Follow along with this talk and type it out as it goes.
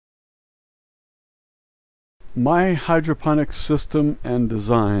My hydroponics system and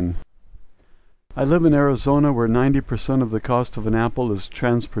design. I live in Arizona where 90% of the cost of an apple is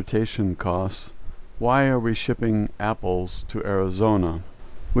transportation costs. Why are we shipping apples to Arizona?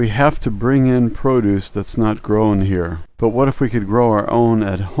 We have to bring in produce that's not grown here. But what if we could grow our own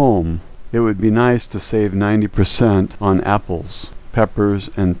at home? It would be nice to save 90% on apples, peppers,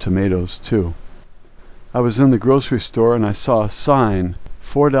 and tomatoes too. I was in the grocery store and I saw a sign,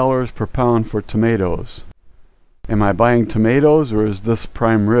 $4 per pound for tomatoes. Am I buying tomatoes or is this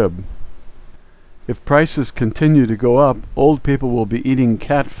prime rib? If prices continue to go up, old people will be eating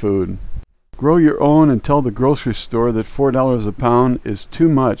cat food. Grow your own and tell the grocery store that $4 a pound is too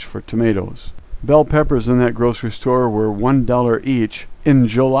much for tomatoes. Bell peppers in that grocery store were $1 each in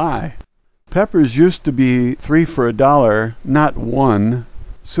July. Peppers used to be 3 for $1, not 1.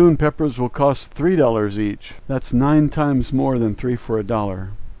 Soon peppers will cost $3 each. That's 9 times more than 3 for $1.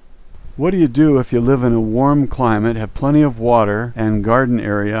 What do you do if you live in a warm climate, have plenty of water and garden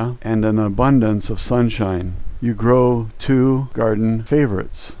area, and an abundance of sunshine? You grow 2 garden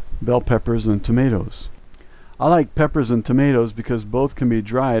favorites, bell peppers and tomatoes. I like peppers and tomatoes because both can be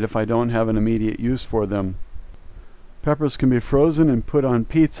dried if I don't have an immediate use for them. Peppers can be frozen and put on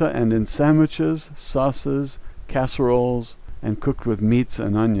pizza and in sandwiches, sauces, casseroles, and cooked with meats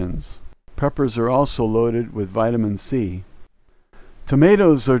and onions. Peppers are also loaded with vitamin C.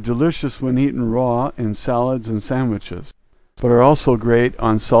 Tomatoes are delicious when eaten raw in salads and sandwiches, but are also great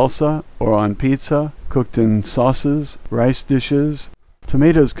on salsa or on pizza, cooked in sauces, rice dishes.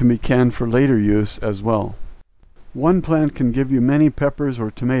 Tomatoes can be canned for later use as well. One plant can give you many peppers or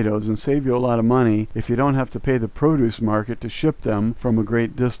tomatoes and save you a lot of money if you don't have to pay the produce market to ship them from a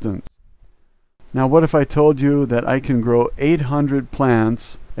great distance. Now what if I told you that I can grow 800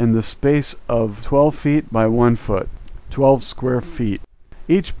 plants in the space of 12 feet by 1 foot, 12 square feet.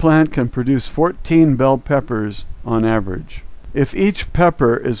 Each plant can produce 14 bell peppers on average. If each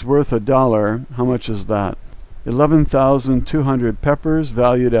pepper is worth $1, how much is that? 11,200 peppers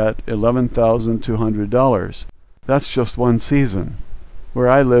valued at $11,200. That's just one season. Where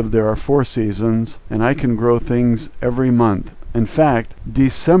I live there are 4 seasons, and I can grow things every month. In fact,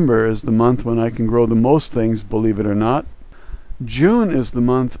 December is the month when I can grow the most things, believe it or not. June is the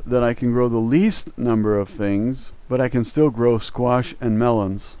month that I can grow the least number of things, but I can still grow squash and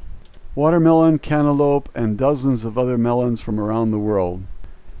melons, watermelon, cantaloupe, and dozens of other melons from around the world.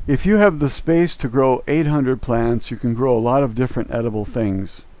 If you have the space to grow 800 plants, you can grow a lot of different edible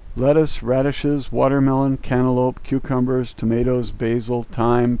things. Lettuce, radishes, watermelon, cantaloupe, cucumbers, tomatoes, basil,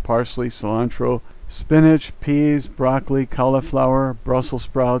 thyme, parsley, cilantro, spinach, peas, broccoli, cauliflower, Brussels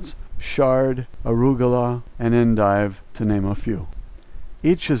sprouts, chard, arugula, and endive, to name a few.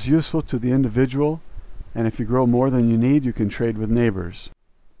 Each is useful to the individual, and if you grow more than you need, you can trade with neighbors.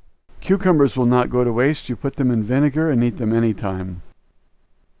 Cucumbers will not go to waste. You put them in vinegar and eat them anytime.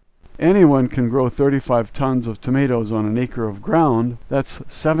 Anyone can grow 35 tons of tomatoes on an acre of ground. That's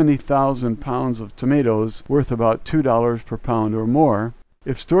 70,000 pounds of tomatoes worth about $2 per pound or more.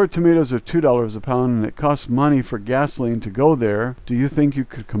 If stored tomatoes are $2 a pound and it costs money for gasoline to go there, do you think you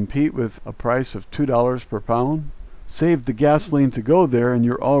could compete with a price of $2 per pound? Save the gasoline to go there and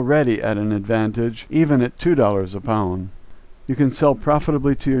you're already at an advantage, even at $2 a pound. You can sell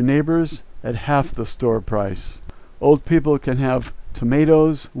profitably to your neighbors at half the store price. Old people can have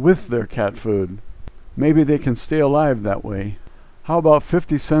tomatoes with their cat food. Maybe they can stay alive that way. How about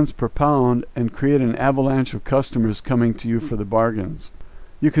 50 cents per pound and create an avalanche of customers coming to you for the bargains?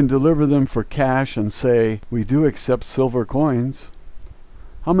 You can deliver them for cash and say, "We do accept silver coins."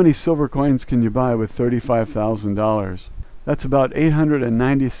 How many silver coins can you buy with $35,000? That's about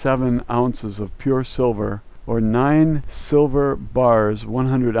 897 ounces of pure silver, or 9 silver bars,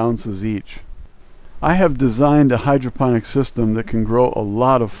 100 ounces each. I have designed a hydroponic system that can grow a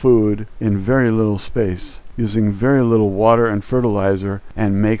lot of food in very little space, using very little water and fertilizer,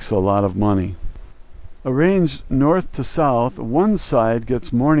 and makes a lot of money. Arranged north to south, one side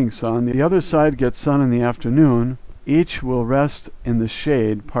gets morning sun, the other side gets sun in the afternoon. Each will rest in the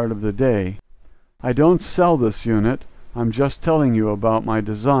shade part of the day. I don't sell this unit. I'm just telling you about my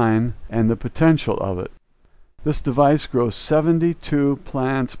design and the potential of it. This device grows 72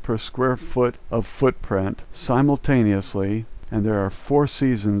 plants per square foot of footprint simultaneously, and there are 4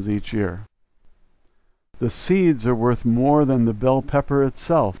 seasons each year. The seeds are worth more than the bell pepper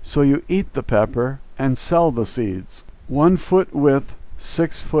itself, so you eat the pepper and sell the seeds. 1 foot width,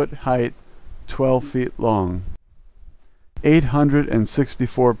 6 foot height, 12 feet long.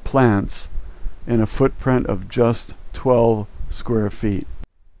 864 plants in a footprint of just 12 square feet.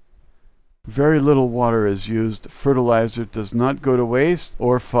 Very little water is used. Fertilizer does not go to waste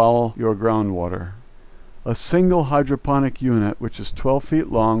or foul your groundwater. A single hydroponic unit, which is 12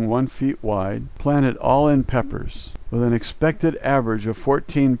 feet long, 1 feet wide, planted all in peppers, with an expected average of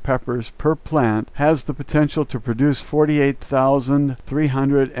 14 peppers per plant, has the potential to produce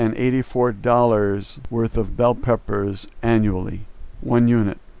 $48,384 worth of bell peppers annually. One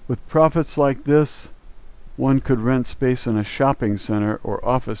unit. With profits like this, one could rent space in a shopping center or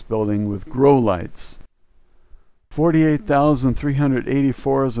office building with grow lights.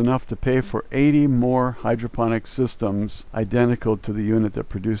 $48,384 is enough to pay for 80 more hydroponic systems identical to the unit that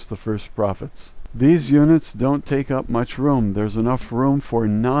produced the first profits. These units don't take up much room. There's enough room for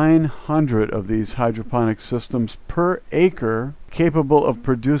 900 of these hydroponic systems per acre, capable of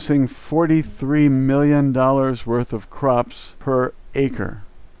producing $43 million worth of crops per acre.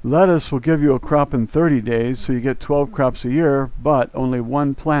 Lettuce will give you a crop in 30 days, so you get 12 crops a year, but only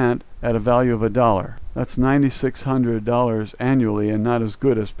one plant at a value of $1. That's $9,600 annually and not as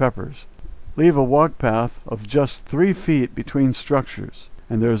good as peppers. Leave a walk path of just 3 feet between structures,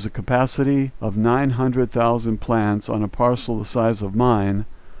 and there's a capacity of 900,000 plants on a parcel the size of mine,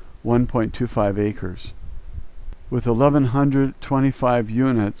 1.25 acres, with 1,125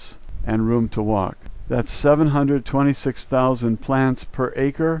 units and room to walk. That's 726,000 plants per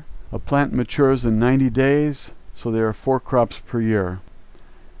acre. A plant matures in 90 days, so there are 4 crops per year.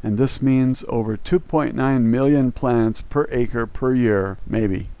 And this means over 2.9 million plants per acre per year,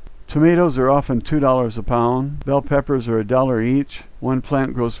 maybe. Tomatoes are often $2 a pound. Bell peppers are $1 each. One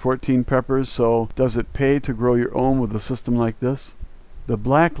plant grows 14 peppers, so does it pay to grow your own with a system like this? The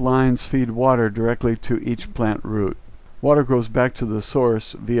black lines feed water directly to each plant root. Water goes back to the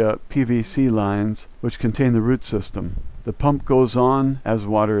source via PVC lines, which contain the root system. The pump goes on as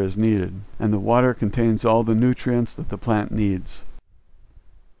water is needed, and the water contains all the nutrients that the plant needs.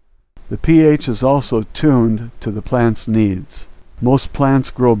 The pH is also tuned to the plant's needs. Most plants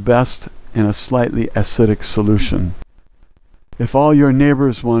grow best in a slightly acidic solution. If all your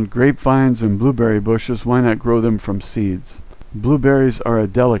neighbors want grapevines and blueberry bushes, why not grow them from seeds? Blueberries are a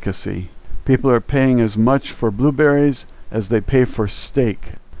delicacy. People are paying as much for blueberries as they pay for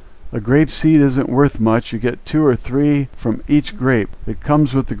steak. A grape seed isn't worth much. You get 2 or 3 from each grape. It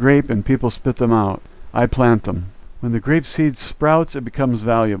comes with the grape and people spit them out. I plant them. When the grape seed sprouts, it becomes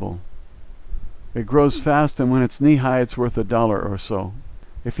valuable. It grows fast, and when it's knee-high, it's worth $1 or so.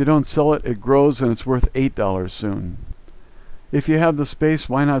 If you don't sell it, it grows and it's worth $8 soon. If you have the space,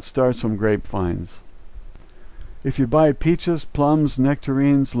 why not start some grapevines? If you buy peaches, plums,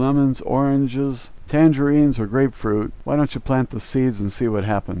 nectarines, lemons, oranges, tangerines, or grapefruit, why don't you plant the seeds and see what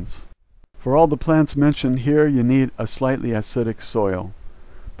happens? For all the plants mentioned here, you need a slightly acidic soil.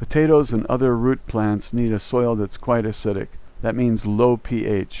 Potatoes and other root plants need a soil that's quite acidic. That means low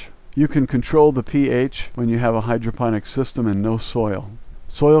pH. You can control the pH when you have a hydroponic system and no soil.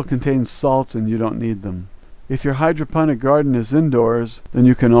 Soil contains salts and you don't need them. If your hydroponic garden is indoors, then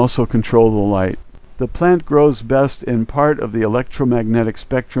you can also control the light. The plant grows best in part of the electromagnetic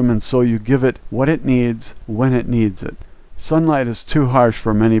spectrum, and so you give it what it needs when it needs it. Sunlight is too harsh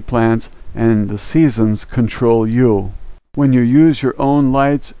for many plants, and the seasons control you. When you use your own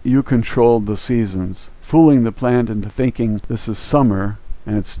lights, you control the seasons, fooling the plant into thinking this is summer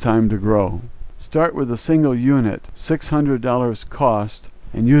and it's time to grow. Start with a single unit, $600 cost,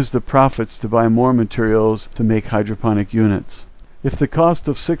 and use the profits to buy more materials to make hydroponic units. If the cost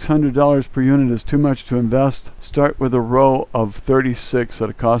of $600 per unit is too much to invest, start with a row of 36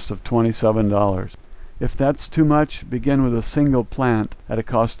 at a cost of $27. If that's too much, begin with a single plant at a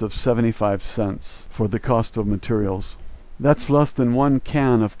cost of 75 cents for the cost of materials. That's less than 1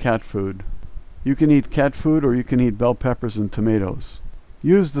 can of cat food. You can eat cat food or you can eat bell peppers and tomatoes.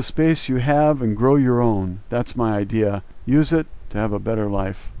 Use the space you have and grow your own. That's my idea. Use it to have a better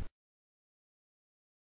life.